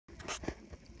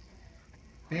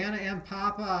Banna and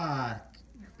Papa.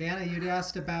 Banna, you'd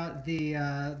asked about the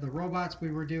robots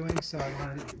we were doing, so we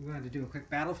wanted to do a quick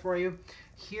battle for you.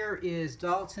 Here is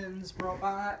Dalton's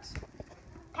robot.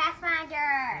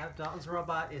 Pathfinder. Yep, Dalton's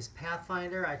robot is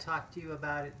Pathfinder. I talked to you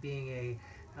about it being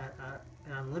an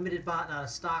unlimited bot, not a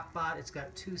stock bot. It's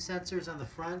got 2 sensors on the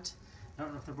front. I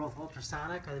don't know if they're both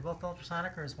ultrasonic. Are they both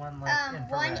ultrasonic, or is one like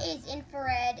infrared? One is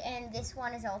infrared and this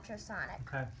one is ultrasonic.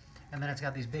 Okay. And then it's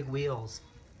got these big wheels.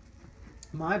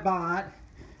 My bot,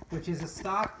 which is a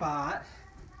stock bot,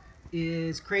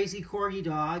 is Crazy Corgi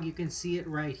Dog. You can see it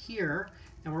right here.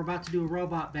 And we're about to do a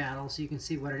robot battle so you can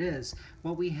see what it is.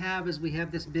 What we have is we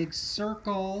have this big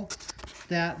circle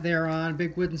that they're on,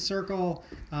 big wooden circle.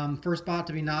 First bot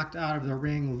to be knocked out of the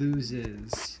ring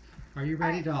loses. Are you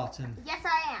ready, Dalton? Yes,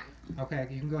 I am. Okay,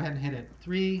 you can go ahead and hit it.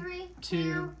 3,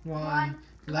 2, 1,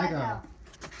 Lego.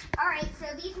 Alright, so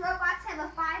these robots have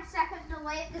a 5-second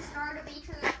delay at the start of each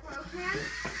of the programs.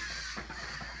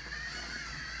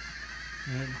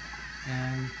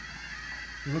 And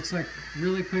it looks like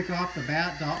really quick off the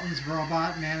bat, Dalton's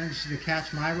robot managed to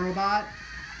catch my robot.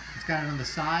 It's got it on the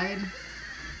side.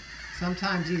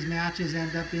 Sometimes these matches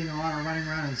end up being a lot of running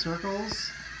around in circles.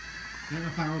 I don't know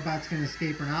if my robot's going to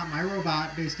escape or not. My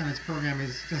robot, based on its program,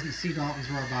 doesn't see Dalton's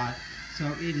robot, so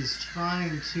it is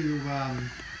trying to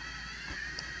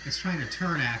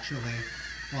turn actually.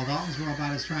 While Dalton's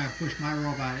robot is trying to push my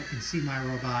robot, it can see my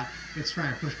robot. It's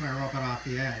trying to push my robot off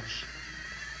the edge.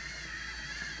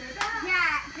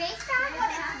 Yeah, based on what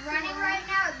it's running right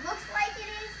now, it looks like it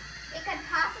is. It could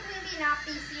possibly not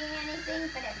be seeing anything,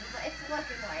 but it's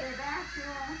looking like it.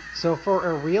 So for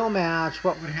a real match,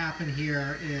 what would happen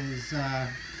here is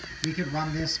we could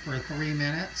run this for 3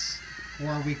 minutes,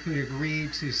 or we could agree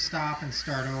to stop and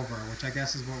start over, which I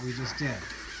guess is what we just did.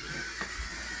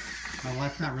 Well,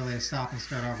 that's not really a stop and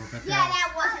start over, but yeah,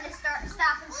 that wasn't a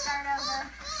stop and start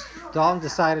over. Dalton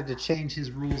decided to change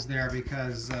his rules there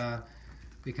because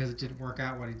it didn't work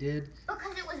out what he did.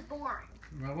 Because it was boring.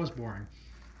 Well, it was boring.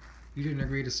 You didn't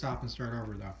agree to stop and start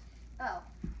over, though. Oh,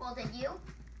 well, did you?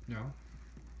 No.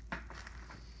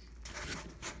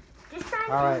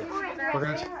 All right,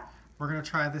 we're gonna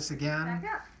try this again.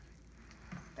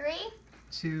 3,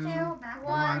 2,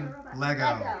 1,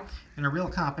 Lego. In a real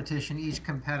competition, each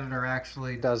competitor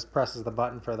actually presses the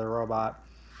button for their robot.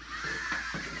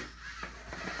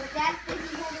 But that's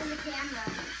busy holding the camera.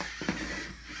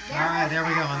 All right, there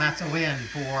we go, and that's a win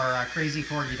for Crazy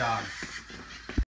Corgi Dog.